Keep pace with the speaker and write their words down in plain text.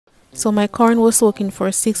So my corn was soaking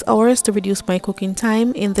for 6 hours to reduce my cooking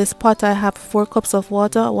time. In this pot I have 4 cups of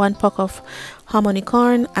water, 1 pack of hominy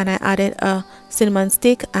corn, and I added a cinnamon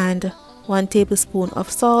stick and 1 tablespoon of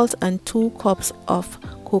salt and 2 cups of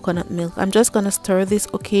coconut milk. I'm just gonna stir this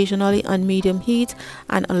occasionally on medium heat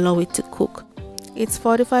and allow it to cook. It's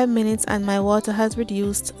 45 minutes and my water has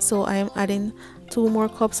reduced, so I am adding 2 more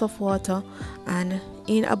cups of water, and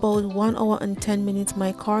in about 1 hour and 10 minutes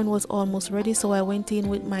my corn was almost ready. So I went in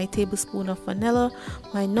with my tablespoon of vanilla,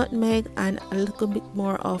 my nutmeg, and a little bit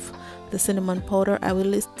more of the cinnamon powder. I will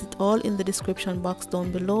list it all in the description box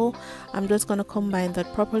down below. I'm just going to combine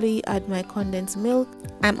that properly, add my condensed milk.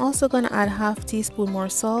 I'm also going to add half teaspoon more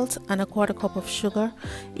salt and a 1/4 cup of sugar.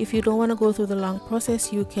 If you don't want to go through the long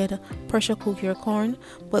process, you can pressure cook your corn,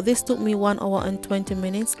 but this took me 1 hour and 20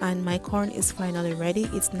 minutes and my corn is finally ready.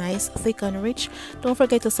 It's nice, thick and rich. Don't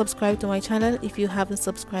forget to subscribe to my channel if you haven't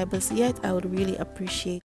subscribed us yet. I would really appreciate